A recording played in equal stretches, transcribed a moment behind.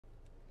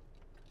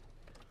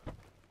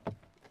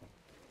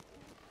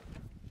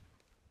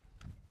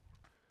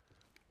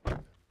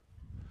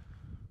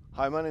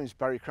Hi, my name is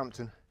Barry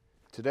Crampton.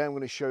 Today I'm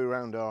going to show you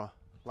around our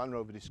Land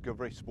Rover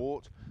Discovery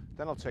Sport,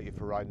 then I'll take you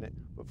for riding it,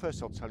 but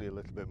first I'll tell you a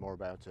little bit more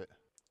about it.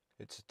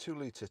 It's a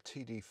 2-litre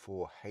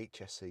TD4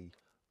 HSE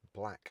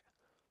black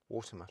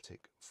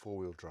automatic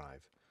four-wheel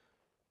drive,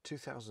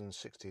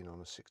 2016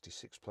 on a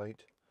 66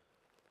 plate,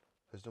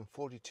 has done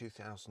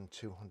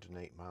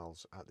 42,208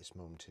 miles at this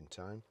moment in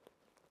time,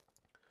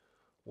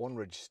 one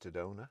registered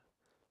owner,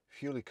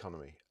 fuel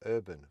economy,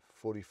 urban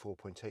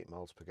 44.8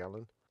 miles per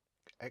gallon,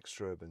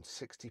 extra urban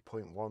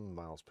 60.1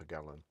 miles per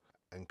gallon,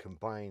 and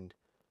combined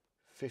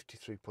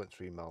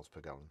 53.3 miles per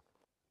gallon.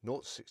 0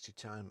 to 60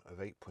 time of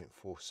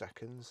 8.4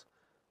 seconds,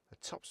 a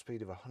top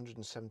speed of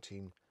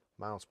 117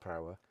 miles per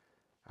hour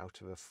out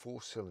of a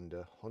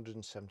 4-cylinder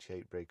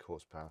 178 brake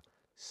horsepower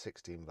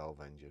 16 valve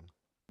engine.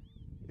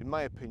 In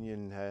my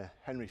opinion,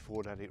 Henry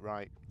Ford had it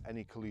right.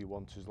 Any colour you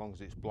want as long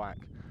as it's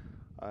black.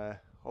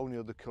 Only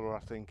other colour I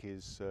think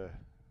is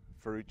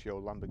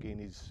Ferruccio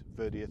Lamborghini's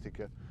Verde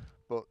Ithaca,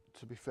 but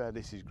to be fair,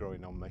 this is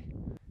growing on me.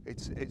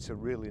 It's a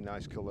really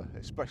nice colour,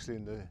 especially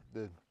in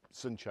the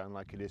sunshine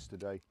like it is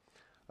today,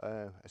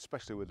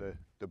 especially with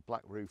the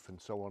black roof and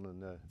so on,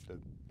 and the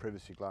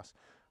privacy glass.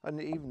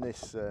 And even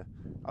this,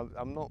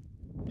 I'm not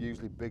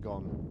usually big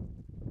on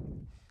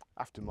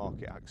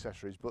aftermarket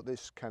accessories, but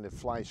this kind of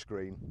fly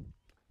screen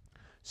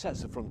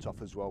sets the front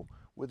off as well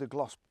with a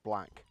gloss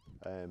black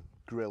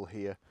grille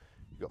here.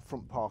 You've got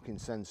front parking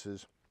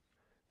sensors,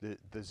 the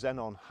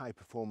Xenon high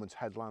performance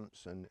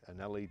headlamps and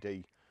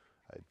LED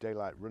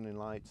daylight running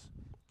lights.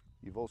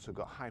 You've also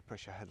got high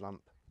pressure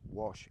headlamp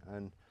wash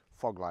and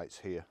fog lights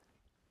here.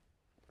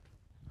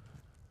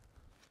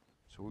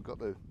 So we've got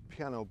the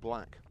piano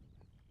black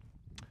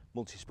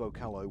multi-spoke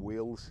alloy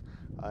wheels,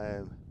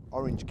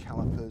 orange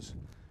calipers,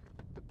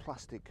 the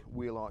plastic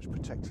wheel arch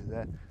protector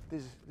there.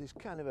 There's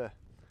kind of a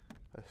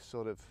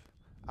sort of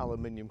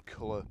aluminium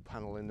colour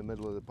panel in the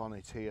middle of the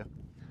bonnet here,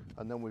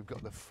 and then we've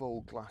got the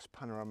full glass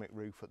panoramic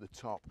roof at the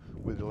top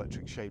with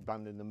electric shade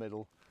band in the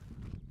middle,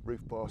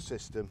 roof bar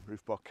system,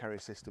 roof bar carrier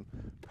system,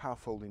 power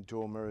folding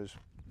door mirrors,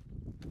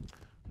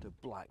 the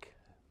black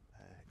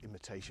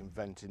imitation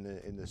vent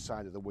in the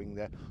side of the wing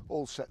there,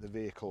 all set the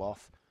vehicle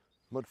off,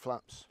 mud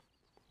flaps,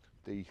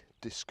 the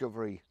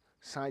Discovery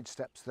side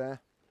steps there.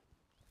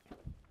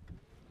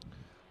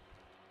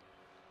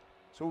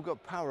 So we've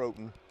got power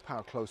open,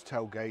 power close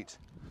tailgate,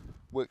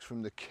 works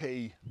from the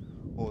key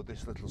or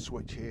this little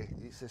switch here.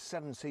 It's a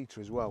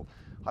 7-seater as well.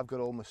 I've got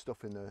all my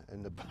stuff in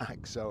the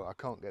back, so I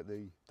can't get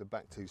the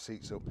back 2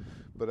 seats up,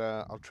 but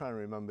I'll try and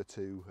remember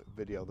to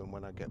video them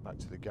when I get back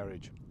to the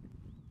garage.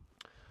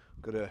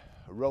 Got a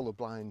roller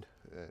blind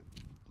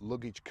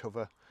luggage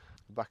cover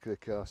back of the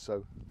car,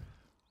 so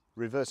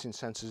reversing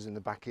sensors in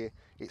the back here.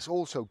 It's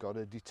also got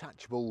a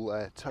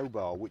detachable tow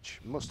bar,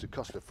 which must have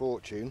cost a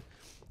fortune.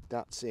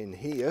 That's in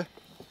here,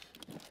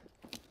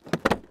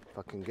 if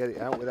I can get it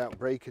out without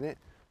breaking it.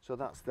 So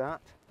that's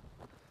that.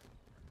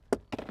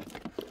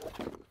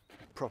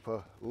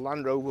 Proper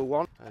Land Rover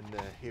one. And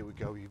here we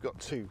go. You've got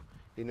 2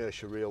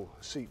 inertia reel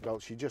seat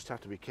belts. You just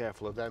have to be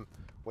careful of them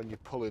when you're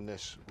pulling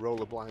this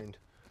roller blind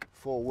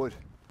forward.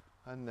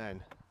 And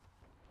then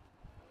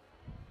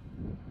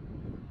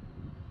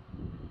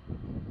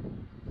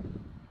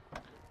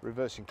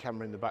reversing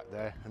camera in the back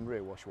there, and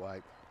rear wash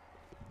wipe.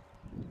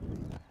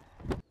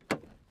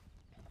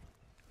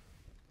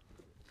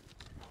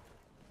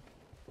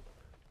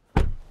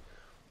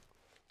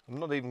 I'm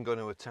not even going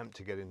to attempt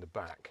to get in the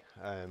back,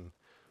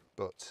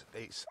 but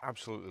it's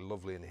absolutely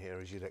lovely in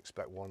here, as you'd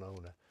expect one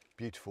owner.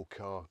 Beautiful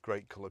car,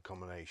 great colour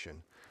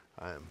combination.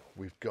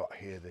 We've got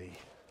here the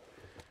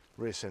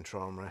rear centre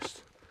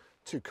armrest,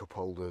 2 cup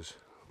holders,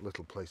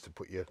 little place to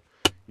put your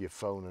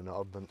phone and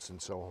oddments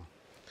and so on.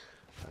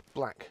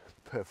 Black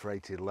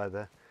perforated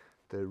leather,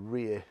 the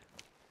rear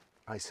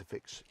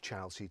Isofix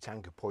child seat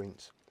anchor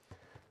points,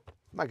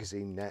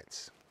 magazine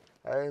nets.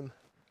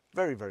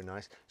 Very, very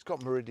nice. It's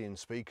got Meridian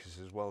speakers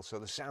as well, so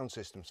the sound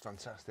system's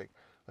fantastic.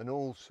 And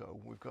also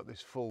we've got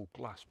this full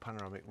glass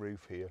panoramic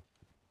roof here.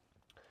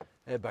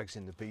 Airbags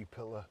in the B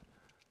pillar,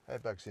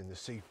 airbags in the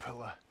C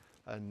pillar,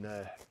 and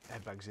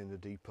airbags in the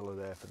D pillar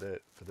there for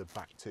the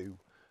back 2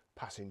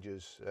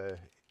 passengers,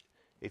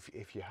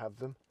 if you have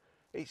them.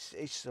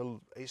 It's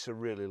a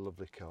really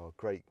lovely car,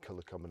 great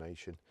colour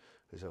combination,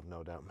 as I've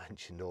no doubt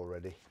mentioned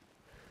already.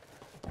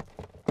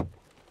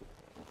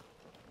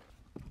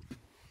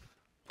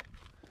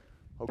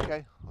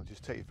 Okay, I'll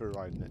just take you for a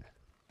ride in it.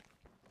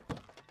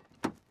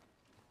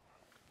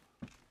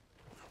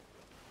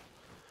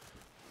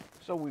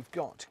 So we've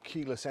got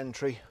keyless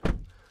entry,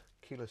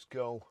 keyless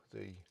go,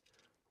 the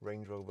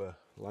Range Rover,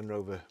 Land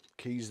Rover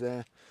keys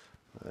there.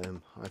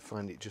 I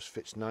find it just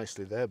fits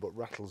nicely there, but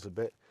rattles a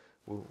bit.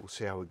 We'll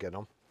see how we get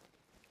on.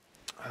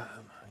 Hang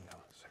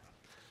on a second,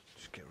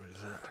 just get rid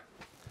of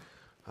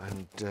that.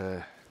 And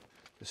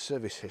the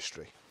service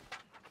history.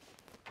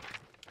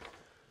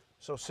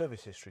 So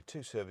service history,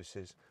 2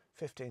 services,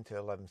 15th to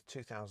 11th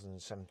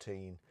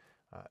 2017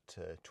 at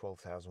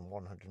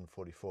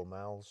 12,144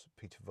 miles,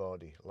 Peter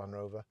Vardy Land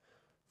Rover.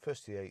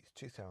 1st to 8th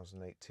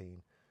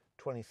 2018,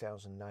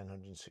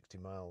 20,960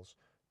 miles,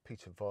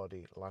 Peter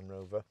Vardy Land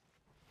Rover.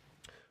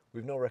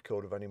 We've no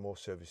record of any more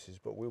services,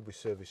 but we'll be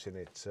servicing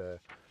it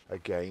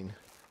again,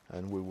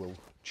 and we will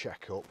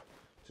check up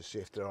to see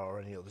if there are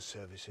any other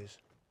services.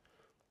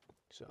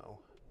 So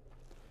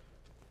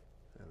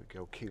there we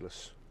go,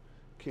 keyless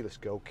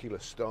go,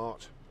 keyless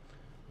start.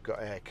 We've got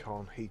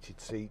aircon, heated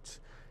seats.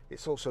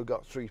 It's also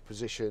got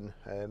 3-position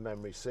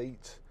memory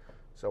seats,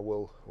 so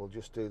we'll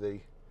just do the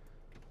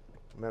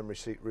memory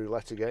seat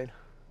roulette again.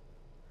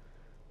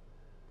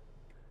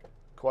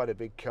 Quite a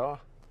big car.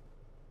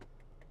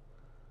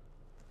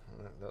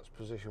 That's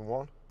position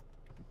 1.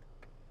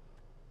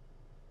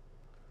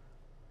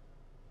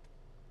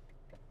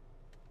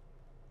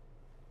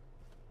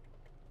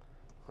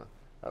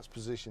 That's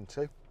position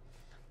 2.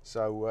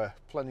 So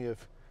plenty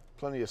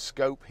of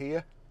scope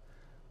here.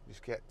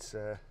 Just get.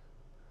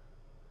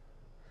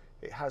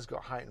 It has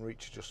got height and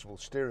reach adjustable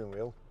steering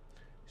wheel.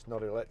 It's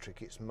not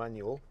electric, it's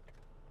manual.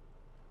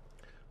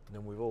 And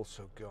then we've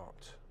also got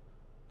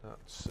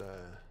that's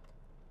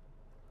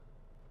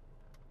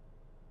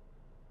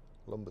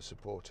lumbar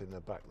support in the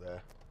back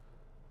there.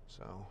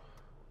 So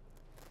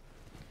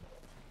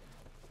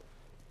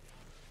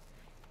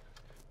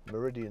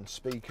Meridian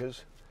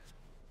speakers.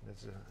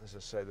 As I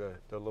say,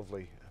 the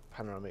lovely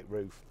panoramic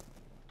roof.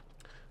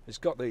 It's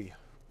got the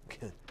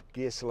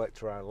gear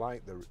selector I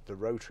like, the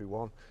rotary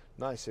one,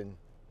 nice and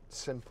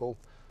simple,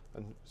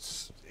 and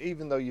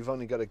even though you've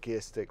only got a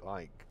gear stick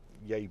like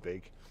yay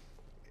big,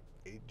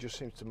 it just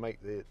seems to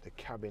make the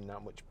cabin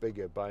that much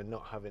bigger by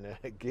not having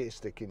a gear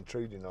stick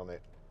intruding on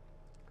it.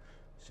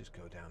 Let's just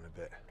go down a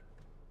bit.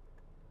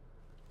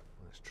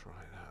 Let's try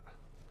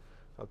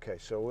that. Okay,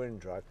 so we're in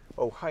drive.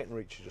 Oh, height and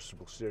reach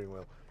adjustable steering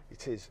wheel.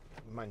 It is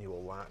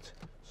manual that,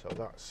 so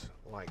that's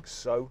like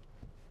so.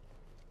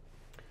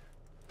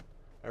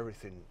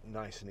 Everything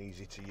nice and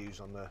easy to use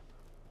on the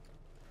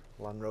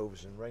Land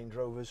Rovers and Range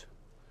Rovers.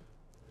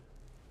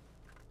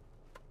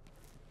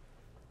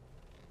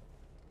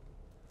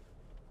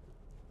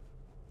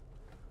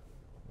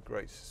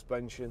 Great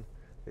suspension.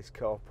 This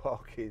car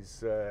park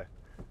is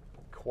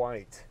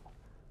quite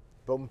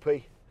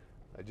bumpy.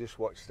 I just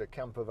watched a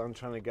camper van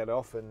trying to get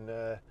off,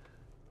 and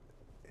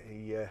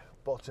he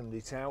bottomed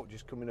it out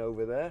just coming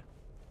over there.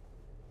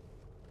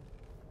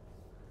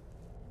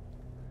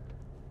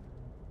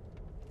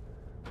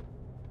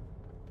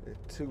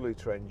 A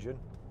 2-litre engine,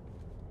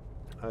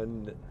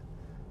 and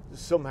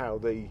somehow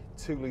the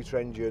 2-litre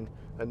engine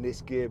and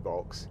this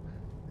gearbox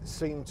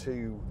seem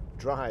to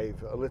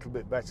drive a little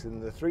bit better than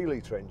the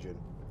 3-litre engine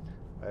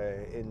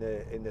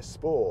in the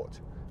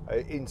Sport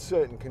in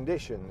certain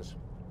conditions.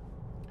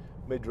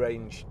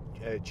 Mid-range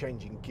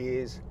changing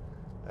gears,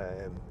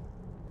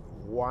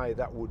 why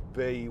that would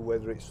be,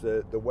 whether it's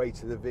the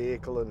weight of the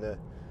vehicle and the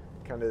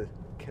kind of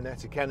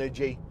kinetic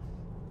energy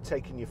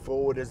taking you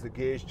forward as the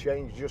gears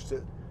change just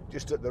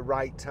at the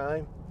right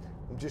time.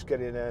 I'm just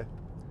getting a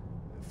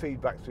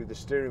feedback through the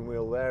steering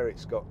wheel there.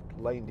 It's got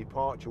lane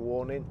departure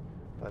warning,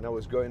 and I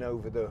was going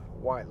over the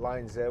white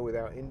lines there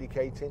without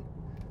indicating,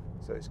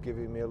 so it's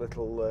giving me a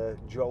little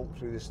jolt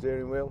through the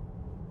steering wheel.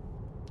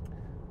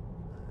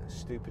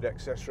 Stupid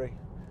accessory.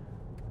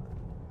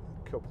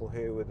 Couple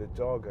here with a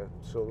dog. I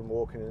saw them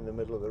walking in the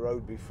middle of the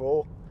road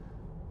before,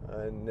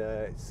 and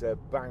it's a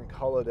bank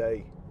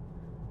holiday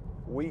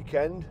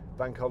weekend,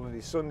 bank holiday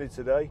Sunday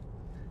today.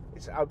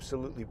 It's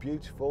absolutely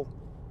beautiful.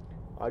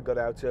 I got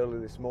out early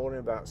this morning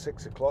about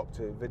 6 o'clock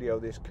to video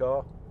this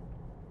car,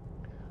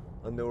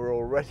 and there were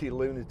already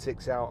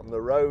lunatics out on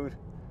the road.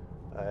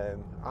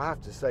 I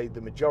have to say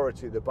the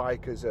majority of the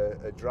bikers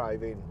are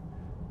driving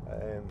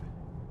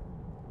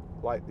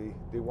like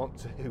they want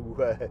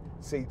to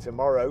see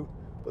tomorrow,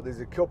 but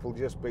there's a couple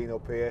just been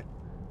up here.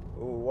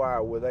 Oh,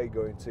 wow, were they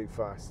going too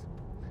fast.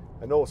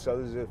 And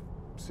also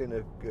seen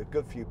a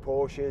good few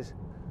Porsches,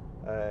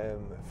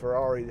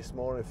 Ferrari this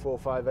morning,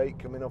 458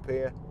 coming up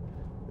here.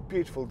 A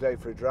beautiful day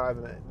for a drive,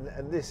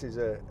 and this is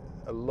a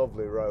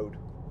lovely road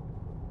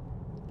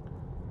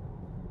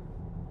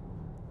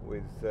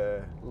with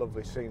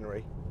lovely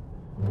scenery.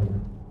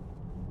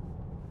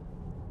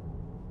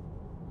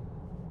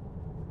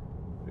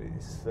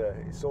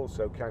 It's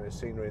also kind of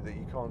scenery that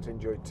you can't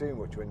enjoy too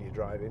much when you're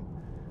driving,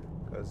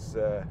 because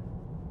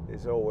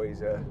there's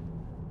always a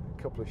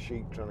couple of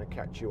sheep trying to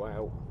catch you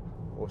out,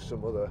 or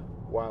some other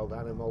wild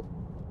animal.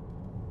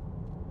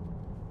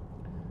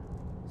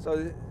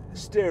 So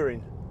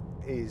steering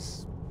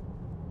is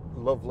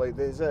lovely.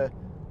 There's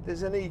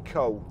an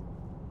eco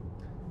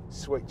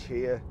switch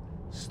here.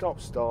 Stop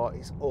start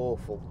is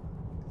awful,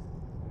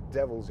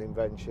 devil's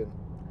invention.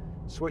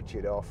 Switch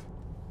it off.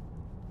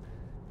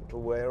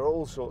 It'll wear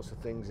all sorts of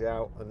things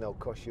out, and they'll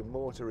cost you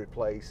more to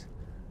replace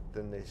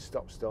than the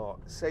stop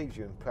start. Saves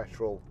you in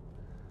petrol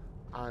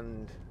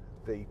and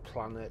the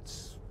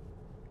planet's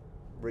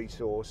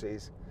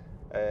resources.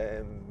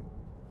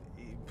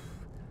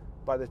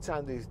 By the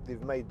time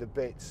they've made the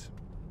bits,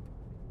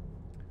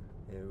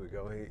 here we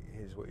go,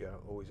 here's what you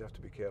always have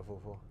to be careful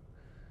for.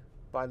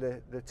 By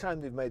the time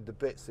they've made the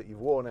bits that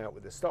you've worn out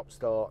with the stop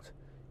start,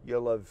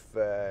 you'll have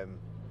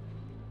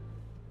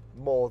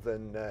more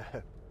than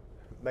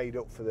made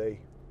up for the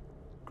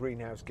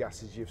greenhouse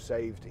gases you've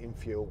saved in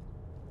fuel.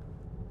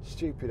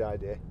 Stupid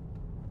idea,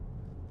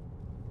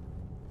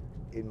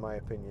 in my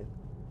opinion.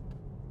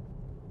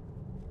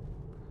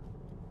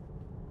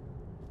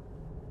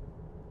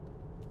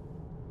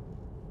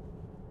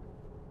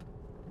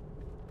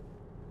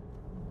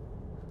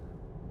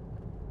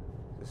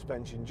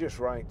 Suspension just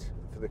right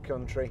for the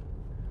country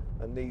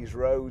and these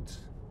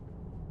roads.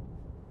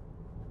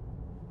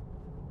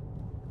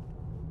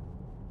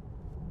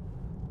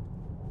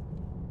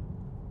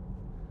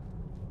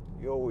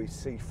 You always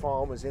see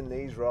farmers in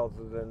these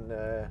rather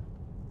than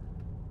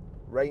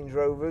Range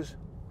Rovers.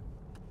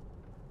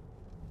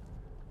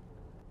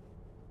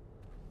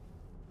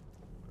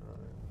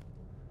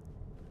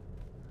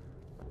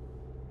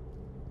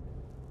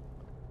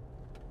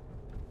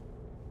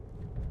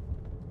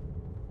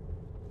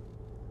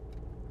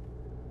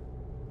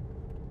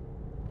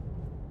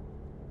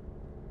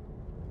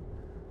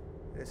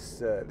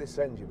 This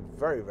engine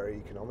very, very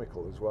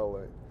economical as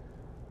well.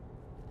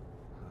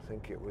 I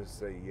think it was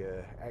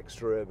the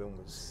extra urban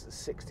was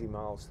 60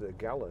 miles to the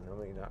gallon. I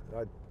mean,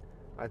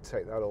 I'd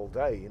take that all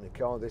day in a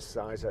car this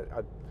size.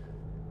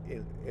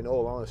 In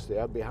all honesty,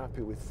 I'd be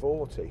happy with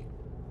 40,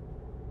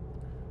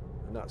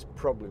 and that's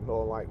probably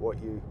more like what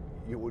you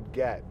would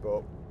get.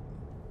 But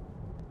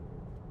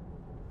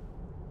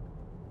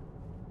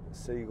the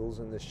seagulls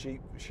and the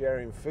sheep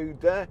sharing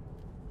food there.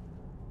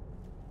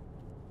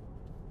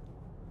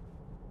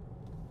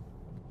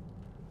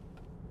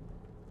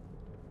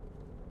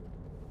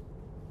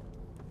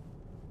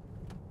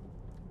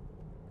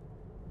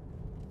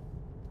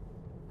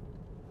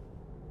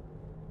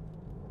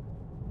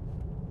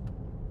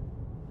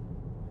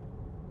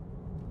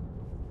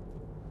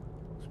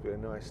 Be a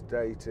nice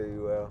day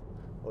to,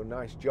 or a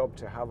nice job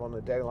to have on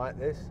a day like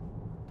this.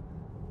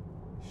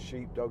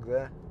 Sheepdog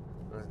there.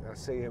 I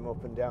see him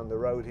up and down the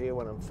road here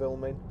when I'm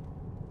filming.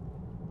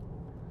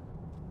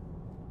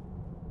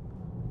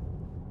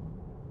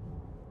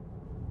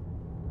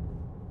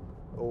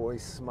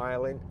 Always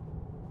smiling.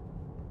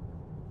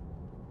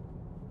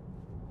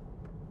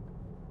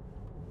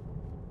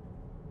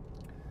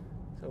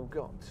 So we've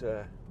got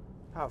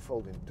power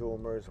folding door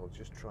mirrors. I'll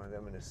just try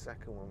them in a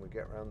second when we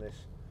get around this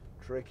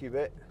tricky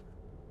bit.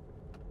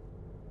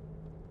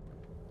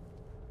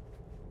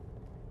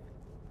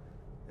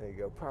 There you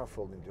go, power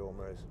folding door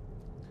mirrors.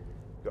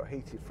 You've got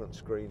heated front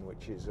screen,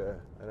 which is an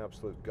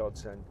absolute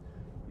godsend.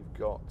 You've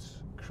got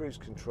cruise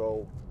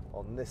control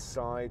on this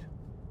side,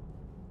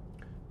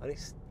 and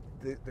it's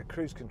the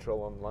cruise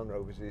control on Land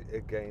Rovers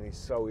again is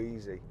so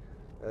easy.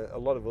 A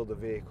lot of other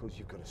vehicles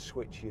you've got to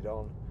switch it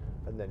on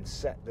and then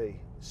set the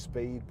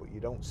speed, but you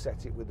don't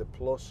set it with the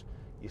plus.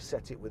 You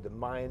set it with the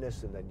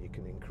minus, and then you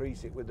can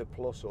increase it with the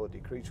plus or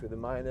decrease with the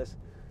minus.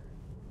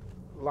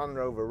 Land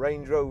Rover,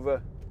 Range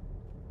Rover,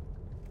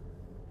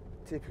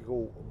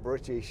 typical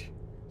British,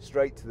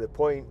 straight to the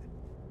point,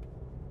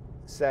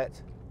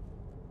 set.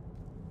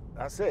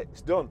 That's it,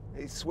 it's done.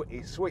 It's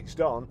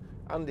switched on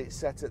and it's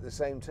set at the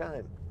same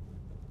time.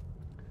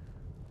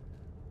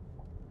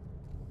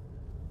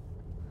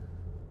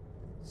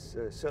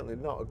 It's certainly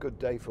not a good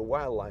day for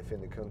wildlife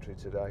in the country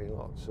today.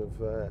 Lots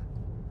of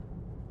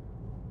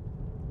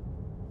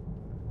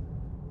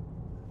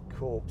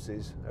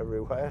corpses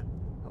everywhere.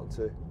 I'll have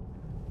to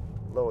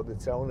lower the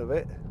tone of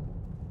it.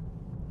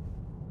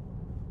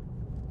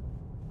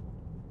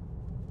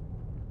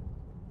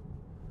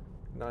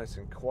 Nice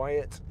and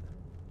quiet.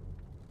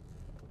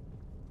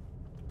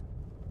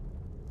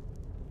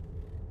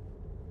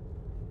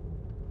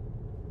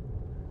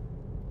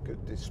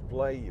 Good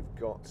display. You've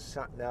got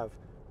sat nav,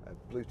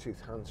 Bluetooth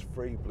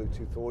hands-free,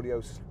 Bluetooth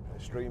audio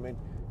streaming.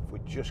 If we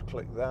just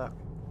click that,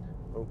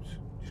 oops,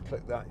 just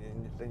click that,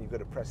 and then you've got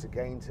to press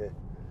again to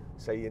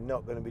say you're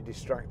not going to be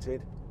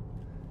distracted.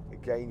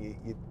 Again,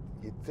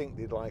 you'd think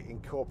they'd like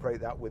incorporate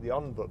that with the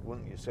on button,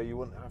 wouldn't you? So you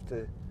wouldn't have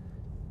to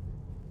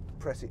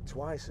press it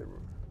twice.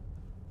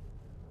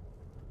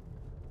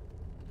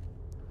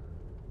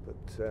 But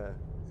it's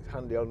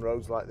handy on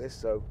roads like this.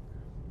 So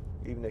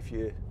even if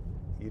you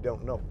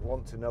don't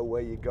want to know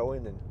where you're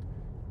going and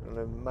on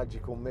a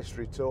magical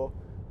mystery tour,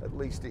 at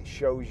least it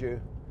shows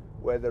you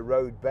where the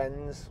road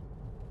bends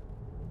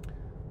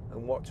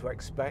and what to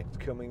expect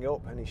coming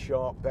up, any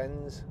sharp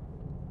bends.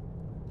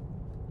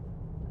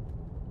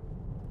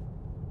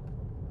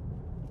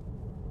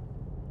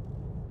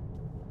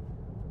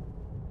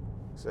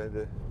 So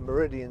the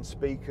Meridian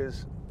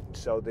speakers,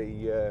 so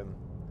the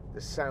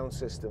sound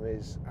system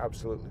is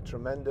absolutely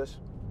tremendous.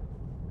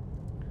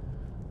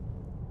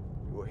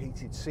 Your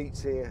heated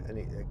seats here, and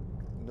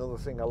another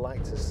thing I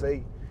like to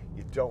see,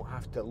 you don't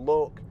have to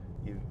look.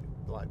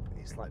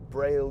 It's like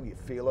Braille. You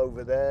feel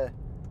over there,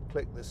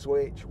 click the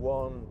switch,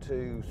 1,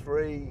 2,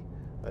 3,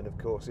 and of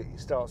course it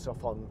starts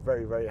off on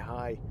very, very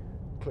high.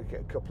 Click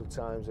it a couple of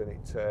times and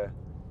it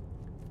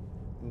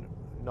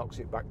knocks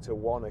it back to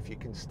 1. If you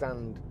can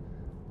stand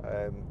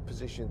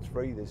position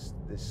 3, there's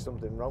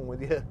something wrong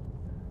with you.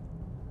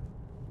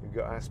 You've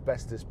got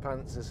asbestos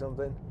pants or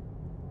something.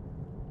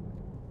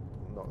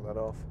 Knock that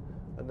off.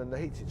 And then the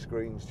heated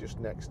screen's just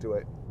next to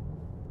it.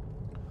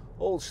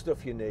 all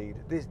stuff you need.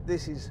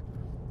 This is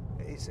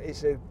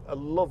it's a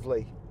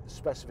lovely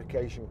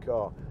specification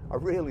car. I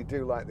really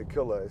do like the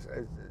colours.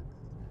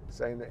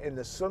 Saying that in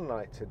the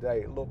sunlight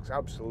today, it looks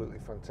absolutely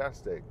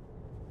fantastic.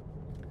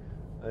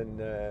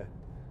 And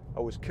I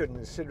was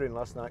considering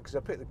last night, because I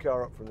picked the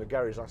car up from the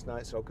garage last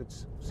night so I could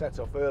set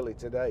off early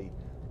today,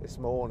 this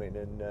morning,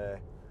 and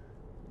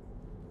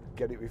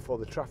get it before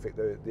the traffic.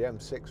 The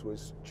M6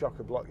 was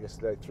chock-a-block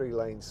yesterday, 3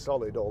 lanes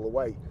solid all the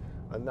way,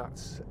 and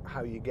that's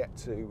how you get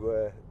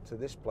to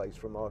this place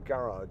from our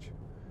garage.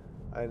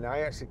 And I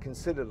actually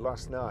considered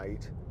last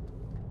night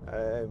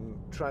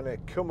trying to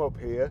come up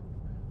here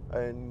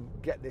and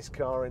get this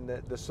car in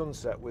the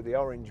sunset with the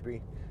orange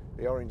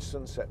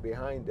sunset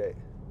behind it.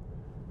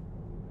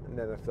 And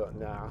then I thought,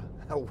 nah,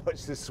 I'll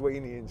watch the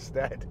Sweeney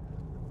instead.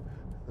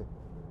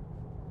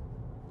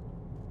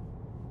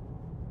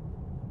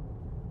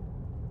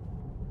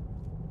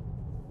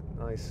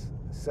 Nice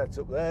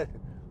setup there.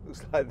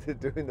 Looks like they're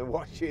doing the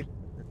washing.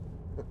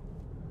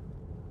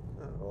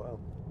 Oh well.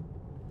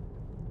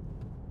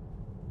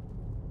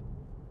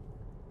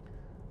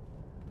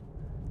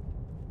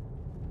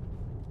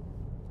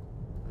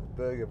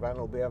 Burger van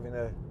will be having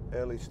an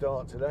early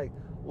start today.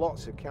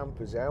 Lots of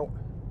campers out.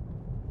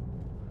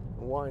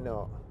 Why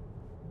not?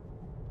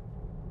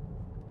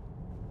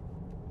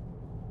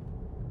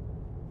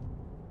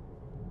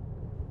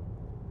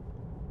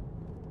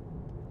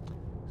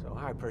 So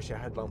high pressure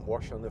headlamp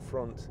wash on the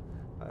front.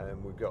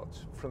 We've got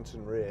front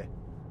and rear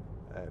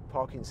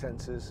parking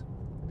sensors.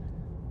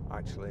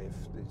 Actually,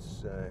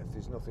 if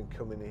there's nothing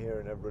coming here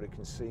and everybody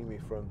can see me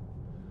from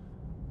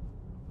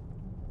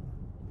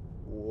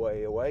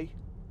way away,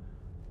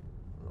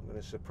 I'm not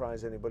going to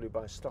surprise anybody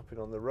by stopping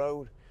on the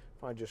road.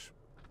 If I just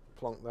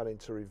plonk that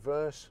into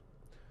reverse,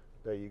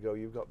 there you go,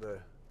 you've got the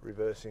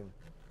reversing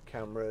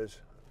cameras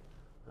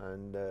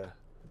and the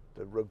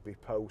rugby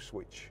posts,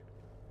 which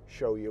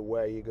show you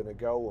where you're going to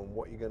go and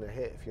what you're going to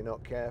hit if you're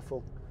not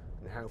careful,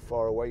 and how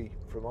far away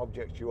from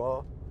objects you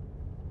are.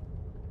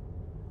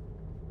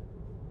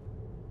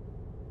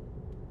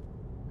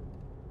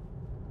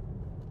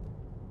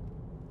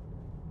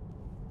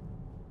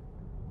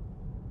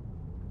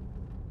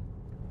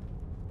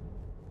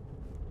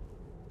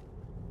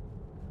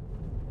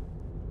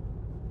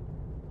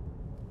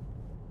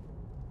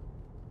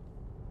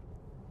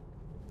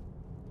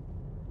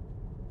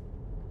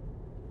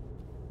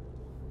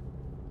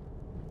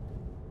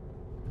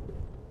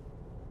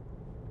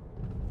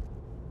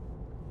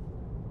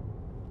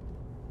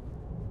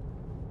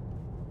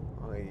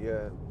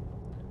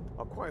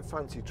 I quite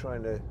fancy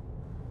trying a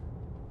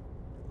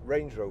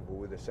Range Rover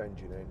with this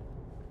engine in,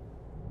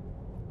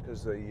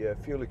 because the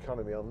fuel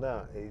economy on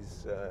that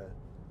is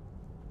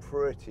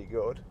pretty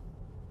good.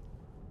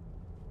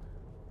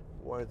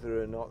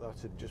 Whether or not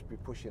that would just be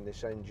pushing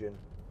this engine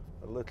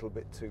a little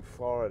bit too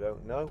far, I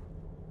don't know.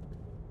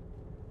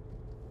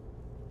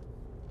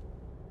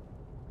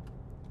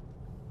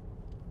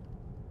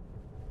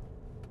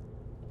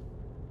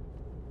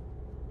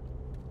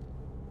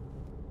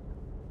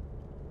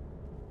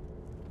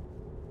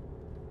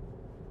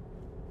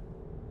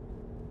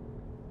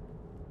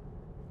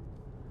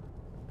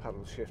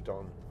 Paddle shift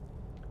on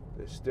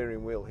the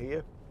steering wheel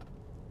here.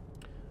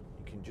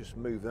 You can just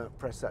move that,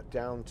 press that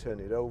down, turn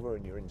it over,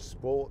 and you're in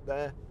sport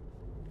there.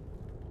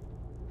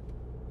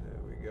 There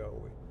we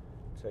go. We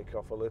take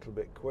off a little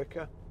bit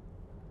quicker.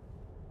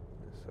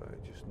 So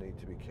I just need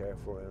to be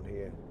careful around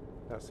here.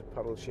 That's the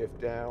paddle shift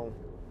down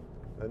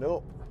and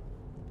up.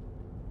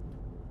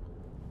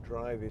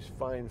 Drive is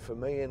fine for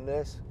me in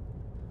this.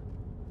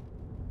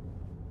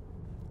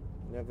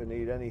 Never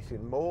need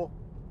anything more.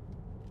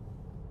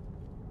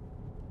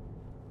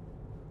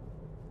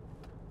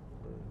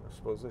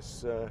 I suppose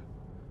this,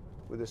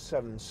 with the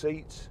 7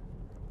 seats,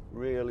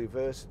 really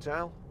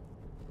versatile.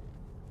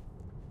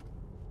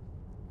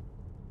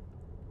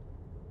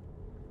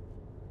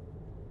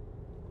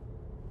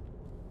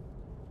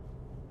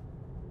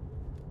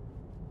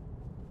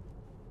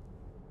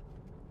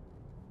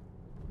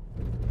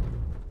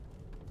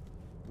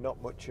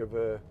 Not much of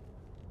a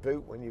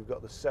boot when you've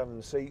got the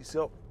 7 seats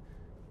up.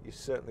 You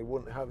certainly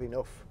wouldn't have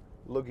enough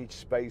luggage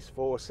space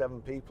for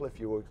 7 people if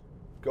you were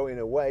going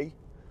away.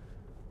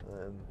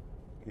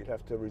 You'd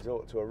have to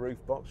resort to a roof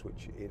box,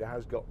 which it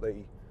has got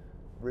the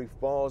roof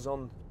bars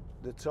on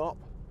the top,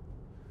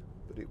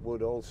 but it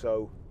would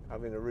also,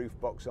 having a roof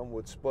box on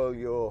would spoil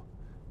your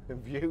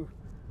view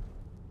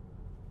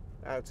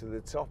out to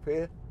the top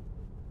here.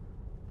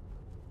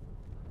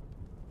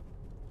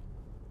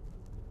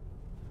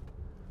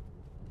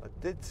 I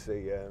did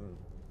see a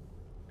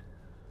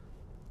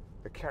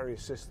carrier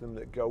system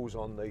that goes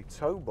on the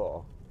tow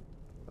bar,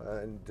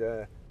 and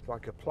it's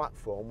like a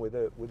platform with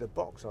a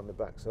box on the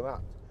back, so that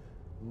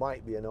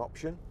might be an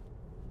option.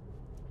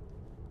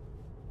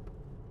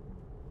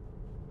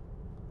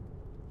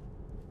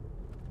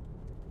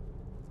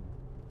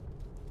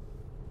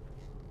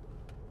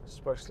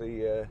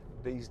 Especially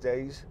these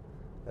days,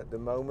 at the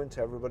moment,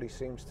 everybody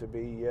seems to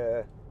be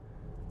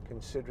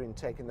considering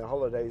taking the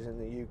holidays in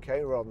the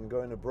UK rather than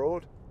going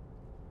abroad.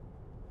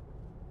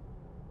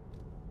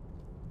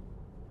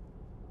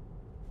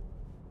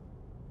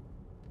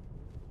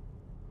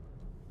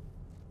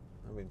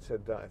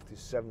 said that if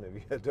there's 7 of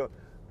you,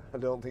 I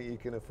don't think you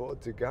can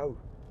afford to go.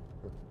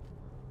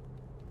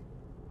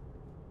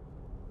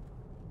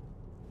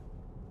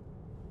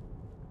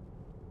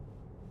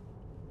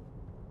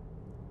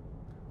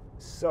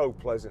 So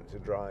pleasant to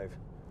drive,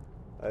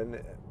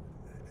 and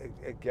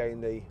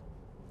again,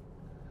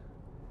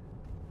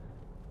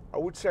 I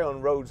would say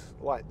on roads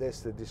like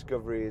this the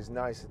Discovery is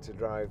nicer to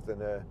drive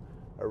than a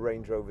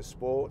Range Rover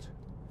Sport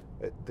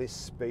at this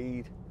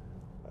speed,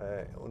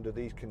 under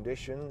these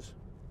conditions,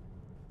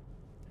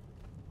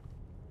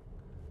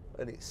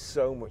 and it's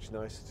so much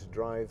nicer to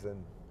drive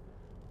than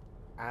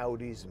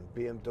Audis and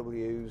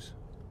BMWs.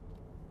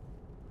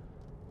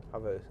 I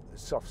have a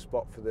soft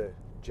spot for the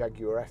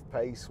Jaguar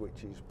F-Pace,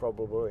 which is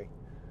probably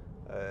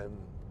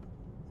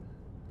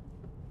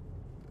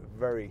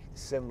very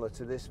similar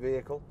to this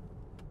vehicle.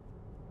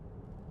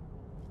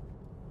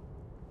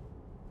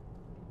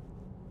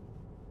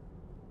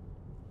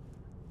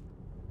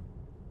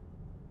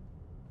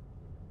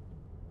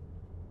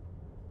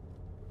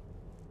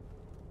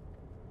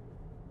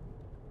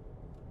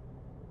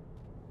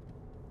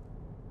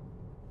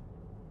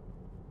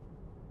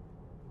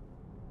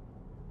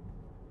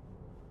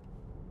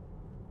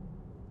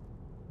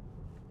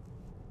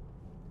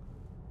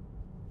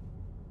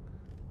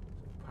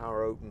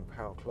 Power open,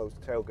 power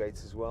closed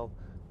tailgates as well,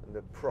 and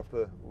the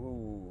proper,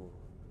 ooh,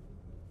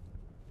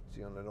 is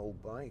he on an old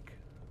bike?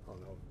 Oh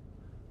no,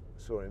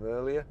 saw him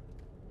earlier.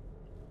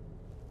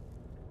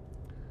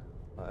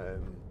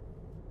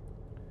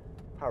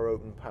 Power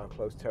open, power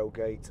closed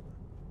tailgate.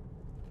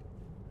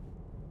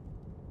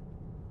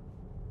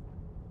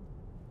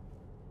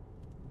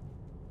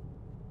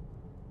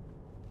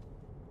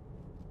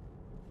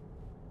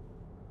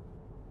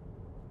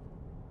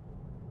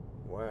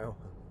 Wow.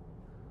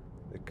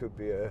 It could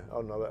be a, oh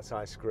no, that's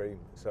ice cream,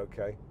 it's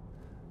okay.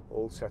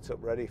 All set up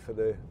ready for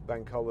the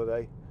bank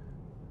holiday.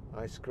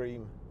 Ice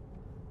cream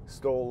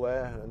stall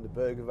there and the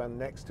burger van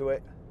next to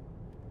it.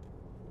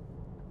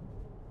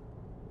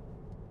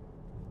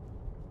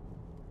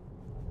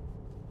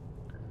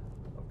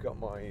 I've got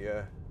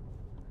my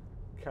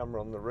camera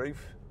on the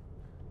roof.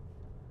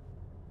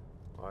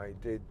 I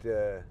did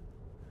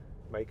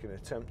make an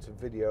attempt to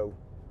video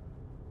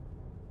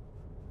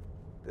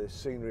the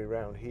scenery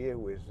around here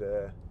with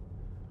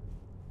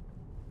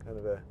kind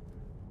of a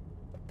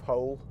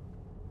pole,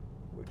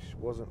 which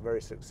wasn't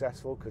very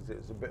successful because it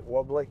was a bit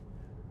wobbly,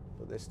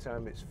 but this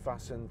time it's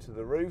fastened to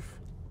the roof,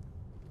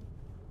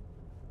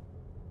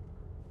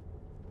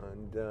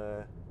 and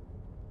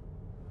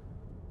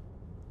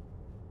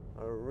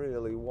I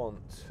really want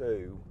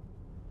to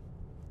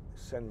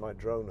send my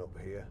drone up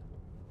here.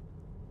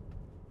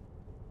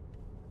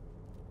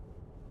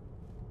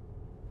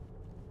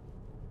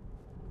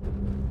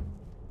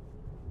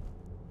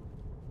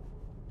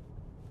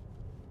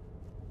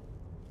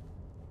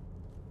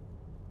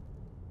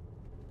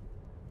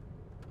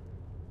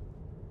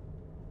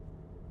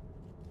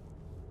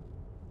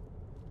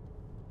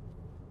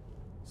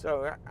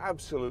 So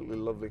absolutely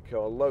lovely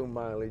car, low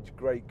mileage,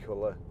 great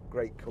colour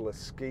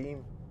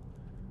scheme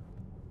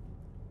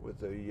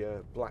with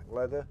the black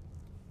leather.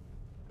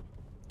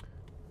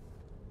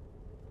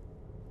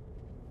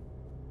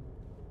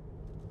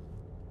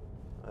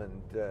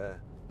 And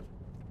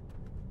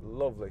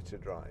lovely to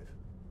drive.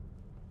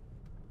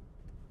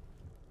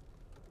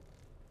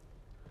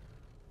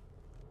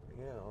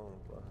 Yeah,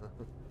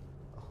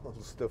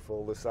 I'll stuff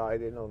all the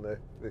siding on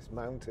this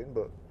mountain,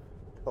 but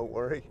don't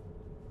worry.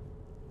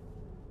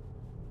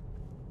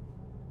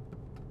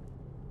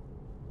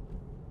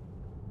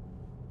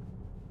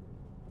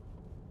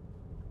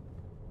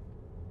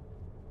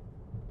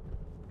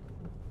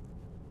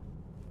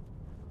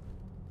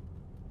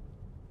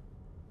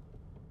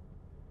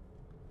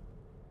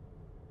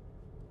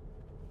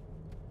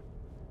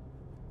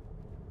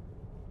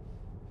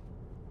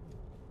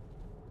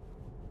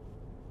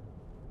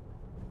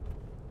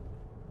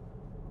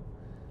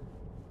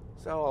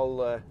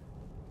 So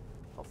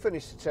I'll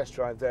finish the test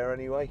drive there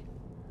anyway,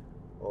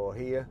 or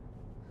here,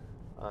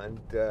 and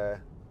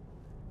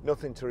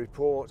nothing to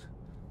report.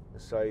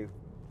 So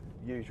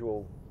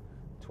usual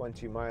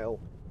 20 mile,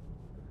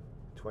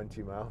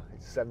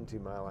 it's 70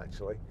 mile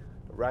actually,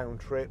 round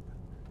trip,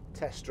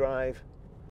 test drive,